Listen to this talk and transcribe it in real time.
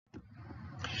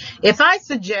If I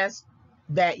suggest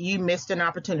that you missed an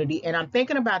opportunity, and I'm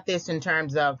thinking about this in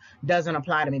terms of doesn't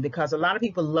apply to me, because a lot of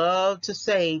people love to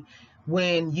say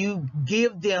when you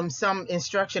give them some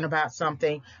instruction about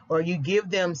something or you give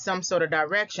them some sort of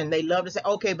direction, they love to say,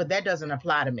 okay, but that doesn't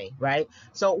apply to me, right?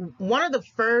 So one of the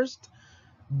first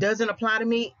doesn't apply to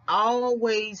me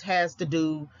always has to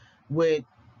do with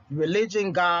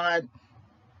religion, God,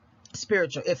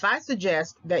 spiritual. If I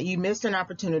suggest that you missed an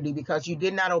opportunity because you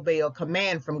did not obey a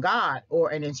command from God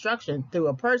or an instruction through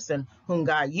a person whom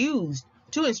God used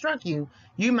to instruct you,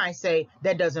 you might say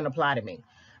that doesn't apply to me.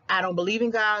 I don't believe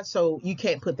in God, so you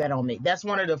can't put that on me. That's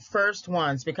one of the first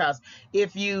ones, because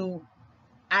if you,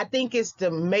 I think it's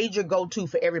the major go-to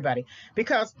for everybody,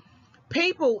 because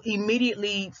people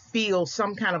immediately feel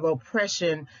some kind of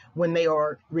oppression when they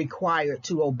are required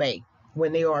to obey,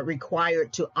 when they are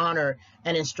required to honor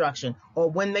an instruction, or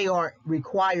when they are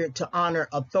required to honor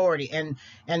authority. And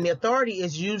the authority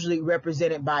is usually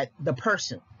represented by the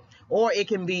person, or it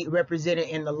can be represented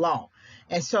in the law.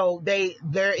 And so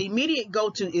their immediate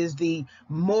go-to is the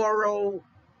moral,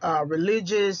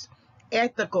 religious,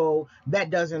 ethical. That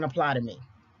doesn't apply to me.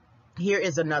 Here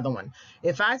is another one.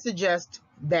 If I suggest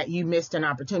that you missed an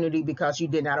opportunity because you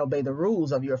did not obey the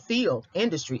rules of your field,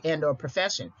 industry, and or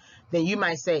profession, then you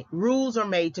might say rules are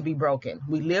made to be broken.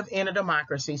 We live in a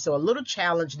democracy, so a little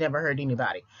challenge never hurt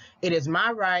anybody. It is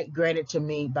my right granted to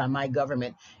me by my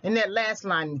government. And that last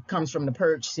line comes from the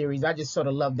Purge series. I just sort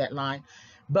of love that line.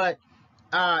 But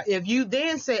if you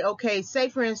then say, okay, say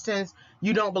for instance,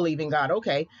 you don't believe in God,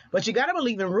 okay, but you got to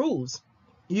believe in rules.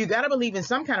 You got to believe in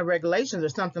some kind of regulations or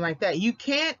something like that. You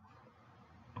can't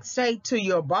say to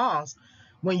your boss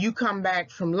when you come back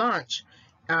from lunch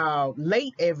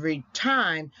late every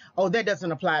time, oh, that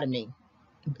doesn't apply to me.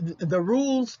 The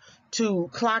rules to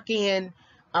clock in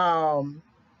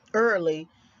early,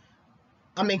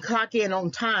 clock in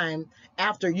on time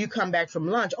after you come back from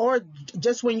lunch, or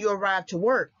just when you arrive to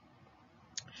work,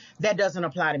 that doesn't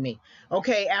apply to me.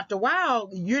 Okay, after a while,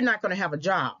 you're not going to have a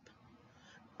job.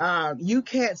 You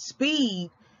can't speed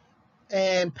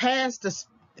and pass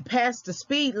the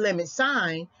speed limit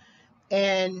sign,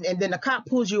 and then the cop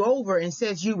pulls you over and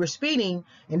says you were speeding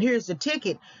and here's the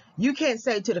ticket. You can't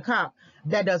say to the cop,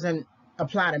 that doesn't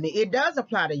apply to me. It does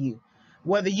apply to you.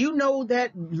 Whether you know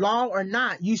that law or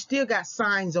not, you still got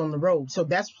signs on the road. So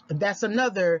that's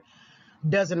another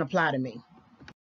doesn't apply to me.